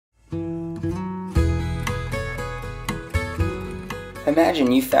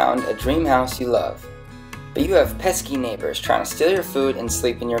Imagine you found a dream house you love, but you have pesky neighbors trying to steal your food and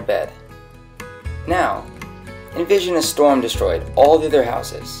sleep in your bed. Now, envision a storm destroyed all the other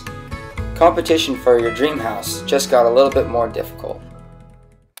houses. Competition for your dream house just got a little bit more difficult.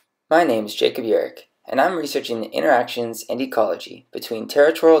 My name is Jacob Eurich, and I'm researching the interactions and ecology between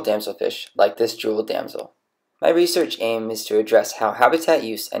territorial damselfish like this jeweled damsel. My research aim is to address how habitat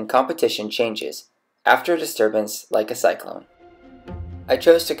use and competition changes after a disturbance like a cyclone. I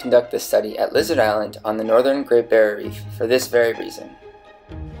chose to conduct this study at Lizard Island on the northern Great Barrier Reef for this very reason.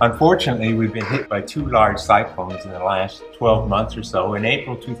 Unfortunately, we've been hit by two large cyclones in the last 12 months or so. In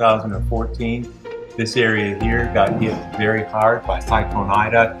April 2014, this area here got hit very hard by Cyclone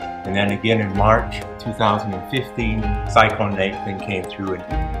Ida, and then again in March 2015, Cyclone Nathan came through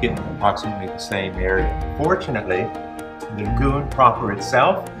and hit approximately the same area. Fortunately, the lagoon proper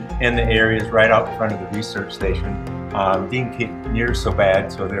itself and the areas right out in front of the research station didn't get near so bad,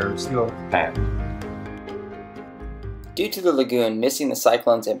 so they're still intact. Due to the lagoon missing the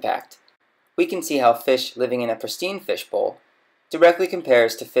cyclone's impact, we can see how fish living in a pristine fishbowl directly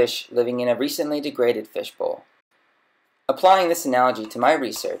compares to fish living in a recently degraded fishbowl. Applying this analogy to my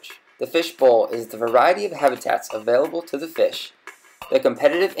research, the fishbowl is the variety of habitats available to the fish, the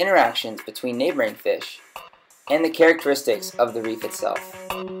competitive interactions between neighboring fish, and the characteristics of the reef itself.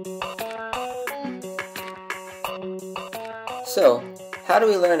 So, how do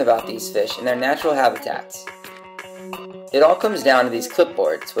we learn about these fish and their natural habitats? It all comes down to these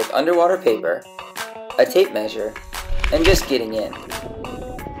clipboards with underwater paper, a tape measure, and just getting in.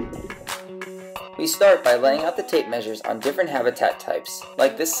 We start by laying out the tape measures on different habitat types,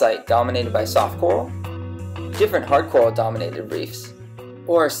 like this site dominated by soft coral, different hard coral dominated reefs,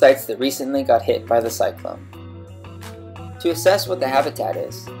 or sites that recently got hit by the cyclone. To assess what the habitat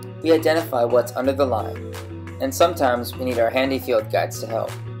is, we identify what's under the line, and sometimes we need our handy field guides to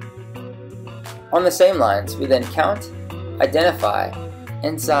help. On the same lines, we then count, identify,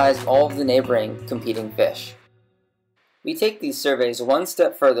 and size all of the neighboring competing fish. We take these surveys one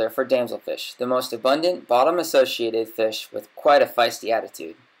step further for damselfish, the most abundant bottom-associated fish with quite a feisty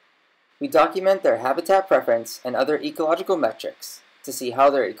attitude. We document their habitat preference and other ecological metrics to see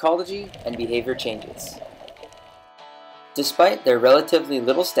how their ecology and behavior changes. Despite their relatively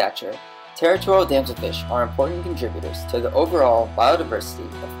little stature, territorial damselfish are important contributors to the overall biodiversity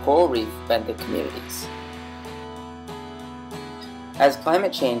of coral reef benthic communities. As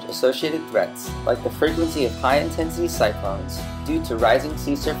climate change-associated threats, like the frequency of high-intensity cyclones due to rising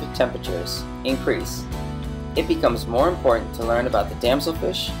sea surface temperatures, increase, it becomes more important to learn about the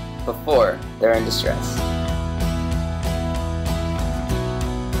damselfish before they're in distress.